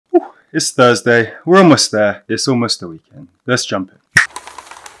it's Thursday. We're almost there. It's almost the weekend. Let's jump in.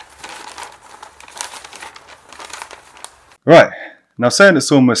 Right. Now, saying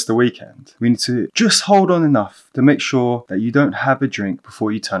it's almost the weekend, we need to just hold on enough to make sure that you don't have a drink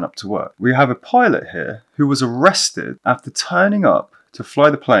before you turn up to work. We have a pilot here who was arrested after turning up to fly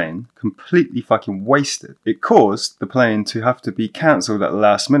the plane completely fucking wasted. It caused the plane to have to be cancelled at the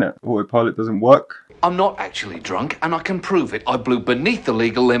last minute. Autopilot doesn't work. I'm not actually drunk, and I can prove it. I blew beneath the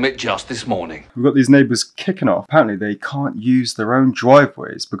legal limit just this morning. We've got these neighbours kicking off. Apparently they can't use their own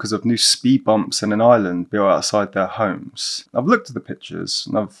driveways because of new speed bumps in an island built outside their homes. I've looked at the pictures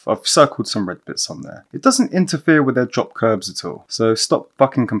and I've circled some red bits on there. It doesn't interfere with their drop curbs at all. So stop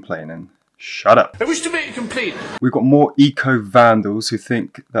fucking complaining. Shut up. I wish to make a complaint. We've got more eco-vandals who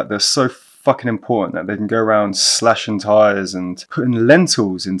think that they're so fucking important that they can go around slashing tyres and putting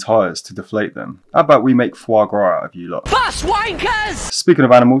lentils in tyres to deflate them. How about we make foie gras out of you lot? Bus wankers! Speaking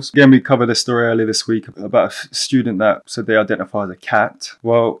of animals, again we covered a story earlier this week about a student that said they identify as a cat.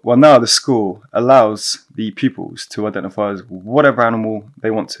 Well now the school allows the pupils to identify as whatever animal they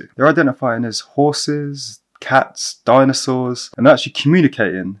want to. They're identifying as horses, cats, dinosaurs, and they're actually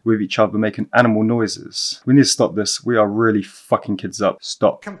communicating with each other, making animal noises. We need to stop this. We are really fucking kids up.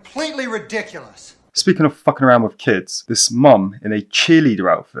 Stop. Completely ridiculous. Speaking of fucking around with kids, this mum in a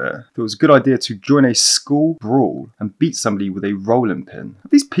cheerleader outfit thought it was a good idea to join a school brawl and beat somebody with a rolling pin.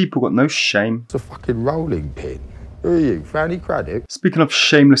 Have these people got no shame? It's a fucking rolling pin. Who are you, Fanny Craddock? Speaking of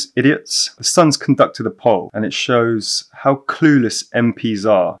shameless idiots, the Sun's conducted a poll and it shows how clueless MPs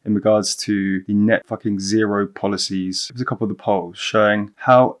are in regards to the net fucking zero policies. There's a couple of the polls showing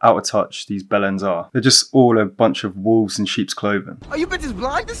how out of touch these bellends are. They're just all a bunch of wolves in sheep's clothing. Are you bitches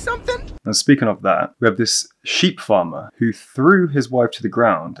blind or something? And speaking of that, we have this sheep farmer who threw his wife to the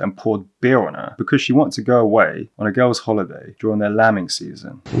ground and poured beer on her because she wanted to go away on a girl's holiday during their lambing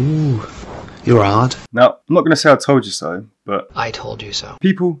season. Ooh, you're odd. Now, I'm not going to say I told you so, but I told you so.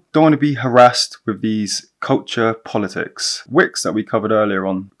 People don't want to be harassed with these culture politics. Wicks that we covered earlier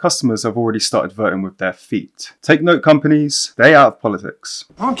on, customers have already started voting with their feet. Take note, companies, they out of politics.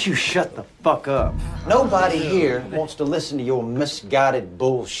 Why don't you shut the fuck up? Nobody here wants to listen to your misguided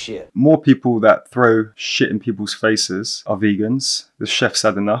bullshit. More people that throw shit in people's faces are vegans. The chef's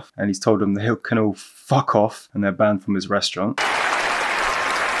had enough and he's told them they can all fuck off and they're banned from his restaurant.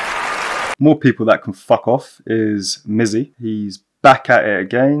 More people that can fuck off is Mizzy. He's back at it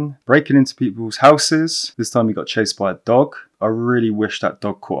again, breaking into people's houses. This time he got chased by a dog. I really wish that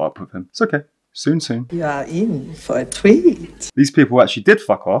dog caught up with him. It's okay. Soon. You are in for a treat. These people actually did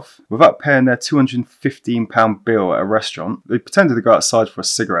fuck off without paying their £215 bill at a restaurant. They pretended to go outside for a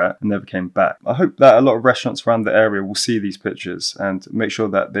cigarette and never came back. I hope that a lot of restaurants around the area will see these pictures and make sure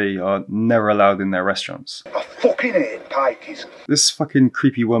that they are never allowed in their restaurants. I fucking hate pikeys. This fucking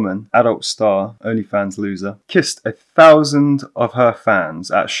creepy woman, adult star, OnlyFans loser, kissed 1,000 of her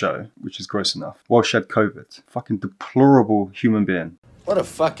fans at a show, which is gross enough, while she had COVID. Fucking deplorable human being. What a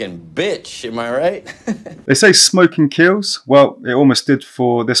fucking bitch, am I right? They say smoking kills. Well, it almost did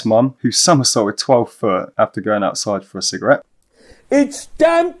for this mum who somersaulted 12 foot after going outside for a cigarette. It's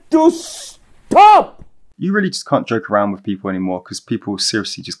time to stop! You really just can't joke around with people anymore because people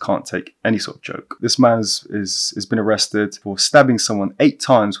seriously just can't take any sort of joke. This man has been arrested for stabbing someone 8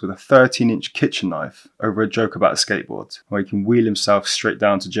 times with a 13-inch kitchen knife over a joke about a skateboard, where he can wheel himself straight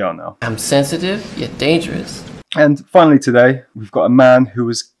down to jail now. I'm sensitive, yet dangerous. And finally today, we've got a man who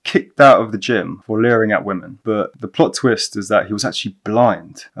was kicked out of the gym for leering at women. But the plot twist is that he was actually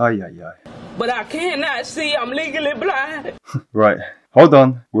blind. Ay. But I cannot see, I'm legally blind. Right, hold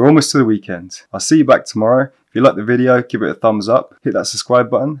on. We're almost to the weekend. I'll see you back tomorrow. If you like the video, give it a thumbs up, hit that subscribe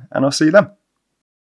button, and I'll see you then.